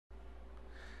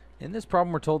In this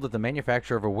problem, we're told that the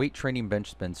manufacturer of a weight training bench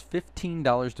spends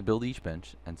 $15 to build each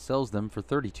bench and sells them for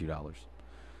 $32.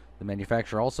 The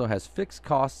manufacturer also has fixed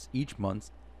costs each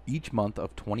month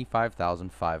of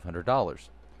 $25,500.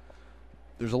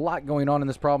 There's a lot going on in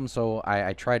this problem, so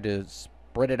I tried to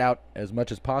spread it out as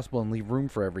much as possible and leave room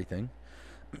for everything.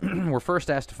 We're first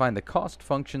asked to find the cost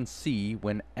function C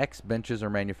when X benches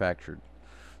are manufactured.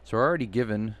 So we're already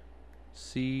given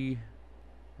C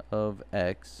of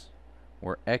X,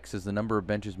 where X is the number of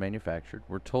benches manufactured.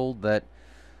 We're told that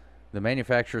the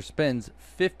manufacturer spends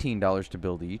 $15 to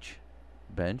build each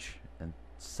bench and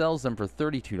sells them for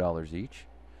 $32 each,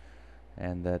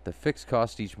 and that the fixed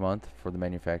cost each month for the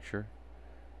manufacturer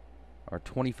are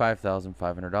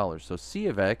 $25,500. So C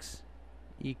of X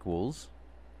equals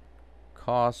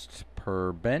cost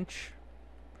per bench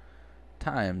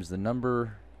times the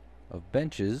number of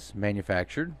benches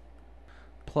manufactured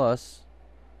plus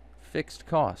fixed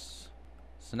costs.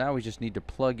 So now we just need to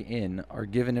plug in our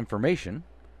given information.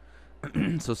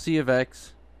 So C of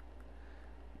X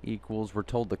equals, we're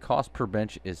told the cost per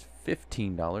bench is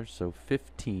 $15, so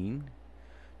 15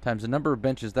 times the number of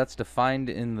benches that's defined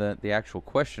in the actual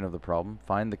question of the problem.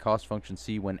 Find the cost function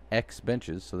C when X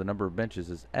benches, so the number of benches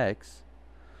is X,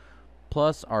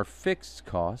 plus our fixed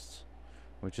costs,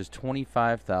 which is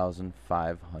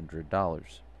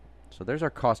 $25,500. So there's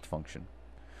our cost function.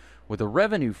 With a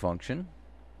revenue function,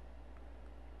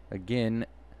 again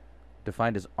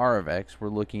defined as R of X, we're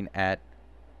looking at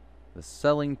the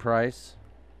selling price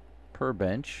per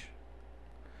bench,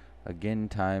 again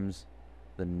times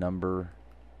the number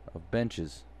of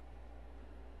benches.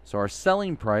 So our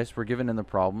selling price we're given in the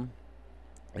problem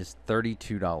is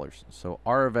 $32. So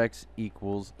R of X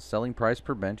equals selling price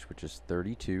per bench, which is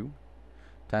 32,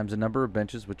 times the number of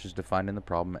benches, which is defined in the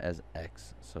problem as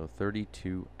X. So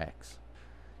 32X.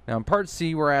 Now in part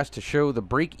C, we're asked to show the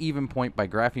break-even point by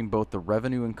graphing both the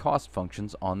revenue and cost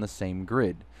functions on the same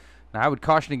grid. Now I would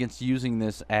caution against using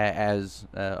this as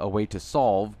a way to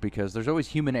solve, because there's always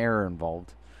human error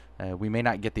involved. We may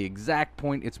not get the exact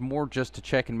point. It's more just to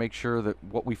check and make sure that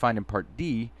what we find in part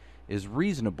D is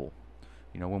reasonable,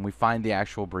 when we find the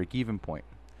actual break-even point.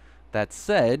 That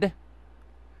said,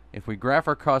 if we graph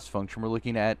our cost function, we're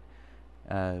looking at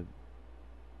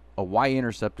a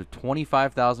y-intercept of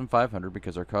 25,500,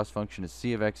 because our cost function is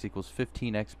C of X equals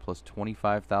 15x plus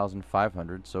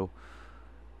 25,500. So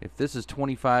if this is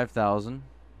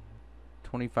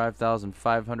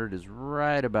 25,500 is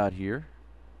right about here.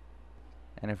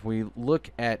 And if we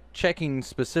look at checking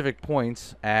specific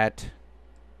points at,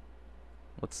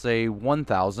 let's say,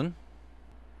 1,000,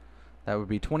 that would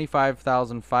be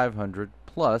 25,500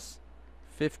 plus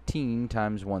 15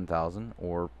 times 1,000,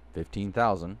 or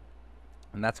 15,000.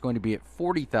 And that's going to be at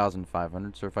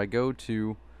 40,500. So if I go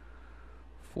to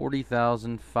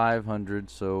 40,500,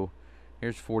 so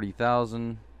here's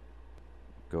 40,000,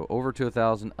 go over to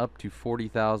 1,000, up to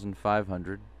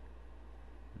 40,500.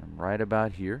 I'm right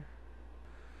about here.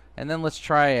 And then let's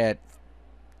try at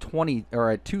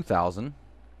 2,000.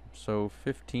 So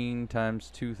 15 times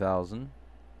 2,000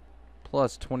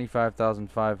 plus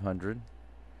 25,500.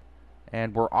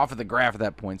 And we're off of the graph at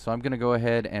that point. So I'm going to go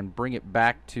ahead and bring it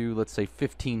back to, let's say,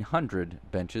 1,500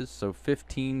 benches. So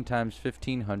 15 times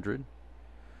 1,500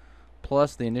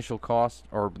 plus the initial cost,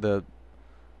 or the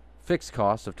fixed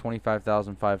cost of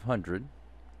 25,500.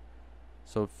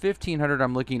 So 1,500,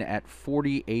 I'm looking at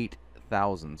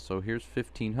 48,000. So here's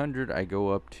 1,500. I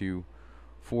go up to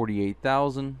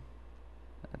 48,000.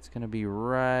 That's going to be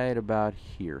right about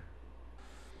here.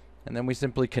 And then we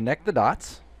simply connect the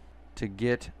dots to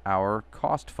get our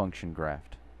cost function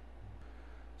graphed.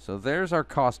 So there's our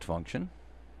cost function.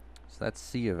 So that's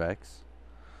C of X.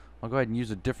 I'll go ahead and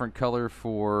use a different color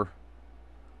for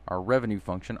our revenue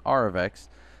function, R of X.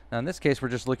 Now in this case, we're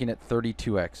just looking at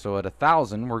 32x. So at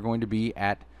 1,000, we're going to be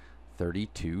at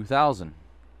 32,000.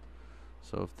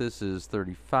 So if this is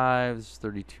 35, this is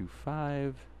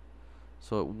 32.5.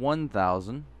 So at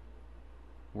 1,000,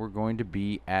 we're going to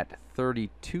be at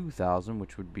 32,000,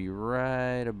 which would be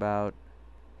right about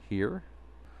here.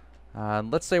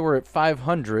 Let's say we're at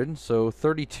 500, so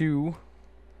 32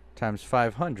 times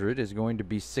 500 is going to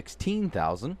be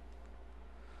 16,000.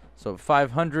 So at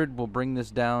 500, we'll bring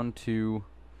this down to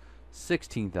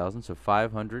 16,000. So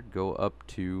 500 go up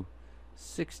to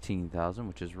 16,000,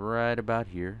 which is right about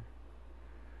here.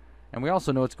 And we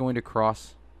also know it's going to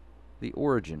cross the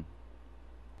origin.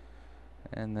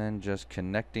 And then just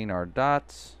connecting our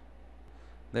dots.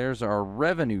 There's our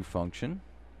revenue function.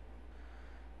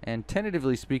 And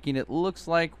tentatively speaking, it looks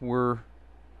like we're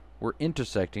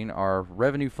intersecting our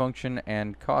revenue function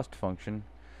and cost function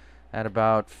at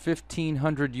about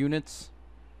 1,500 units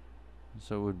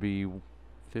So it would be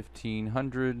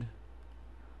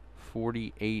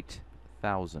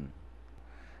 1,548,000.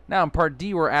 Now in part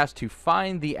D, we're asked to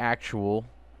find the actual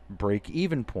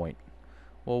break-even point.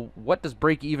 Well, what does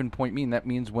break-even point mean? That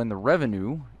means when the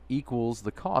revenue equals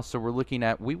the cost. So we're looking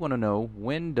at, we want to know,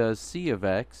 when does C of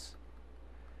X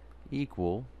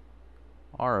equal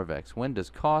R of X? When does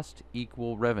cost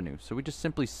equal revenue? So we just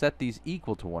simply set these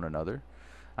equal to one another.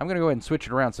 I'm going to go ahead and switch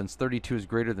it around since 32 is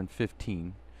greater than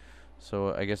 15.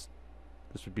 So I guess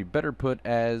this would be better put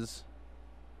as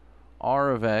R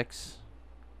of X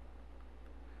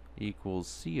equals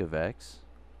C of X.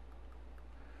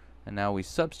 And now we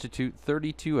substitute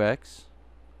 32x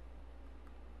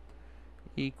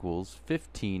equals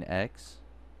 15x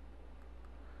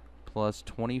plus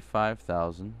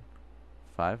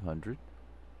 25,500.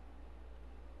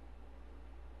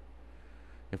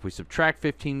 If we subtract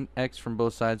 15x from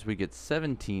both sides, we get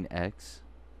 17x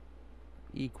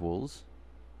equals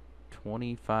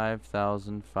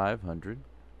 25,500.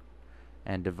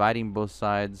 And dividing both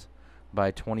sides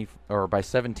by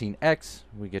 17x,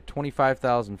 we get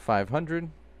 25,500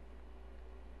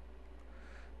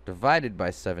 divided by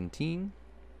 17,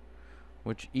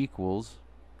 which equals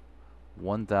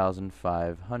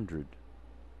 1,500.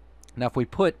 Now if we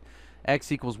put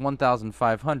x equals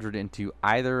 1,500 into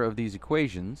either of these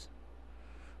equations,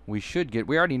 we should get,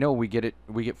 we already know we get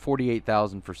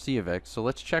 48,000 for C of x, so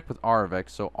let's check with R of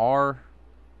x. So R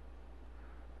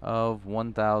of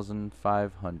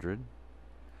 1,500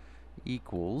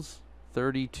 equals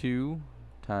 32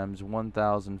 times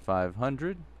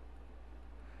 1,500,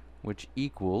 which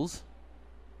equals,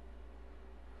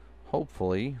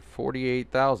 hopefully,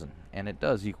 48,000. And it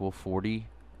does equal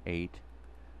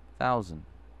 48,000.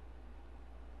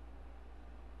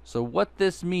 So what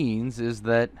this means is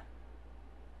that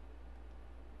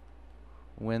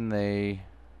when they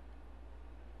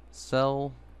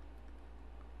sell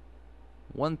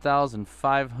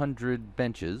 1,500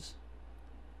 benches,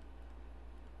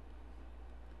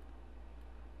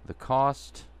 the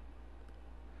cost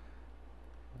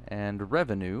and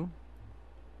revenue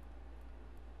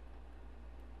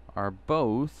are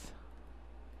both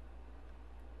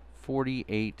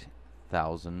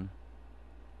 $48,000.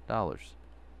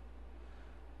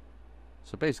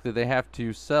 So basically they have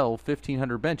to sell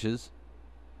 1,500 benches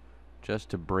just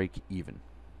to break even.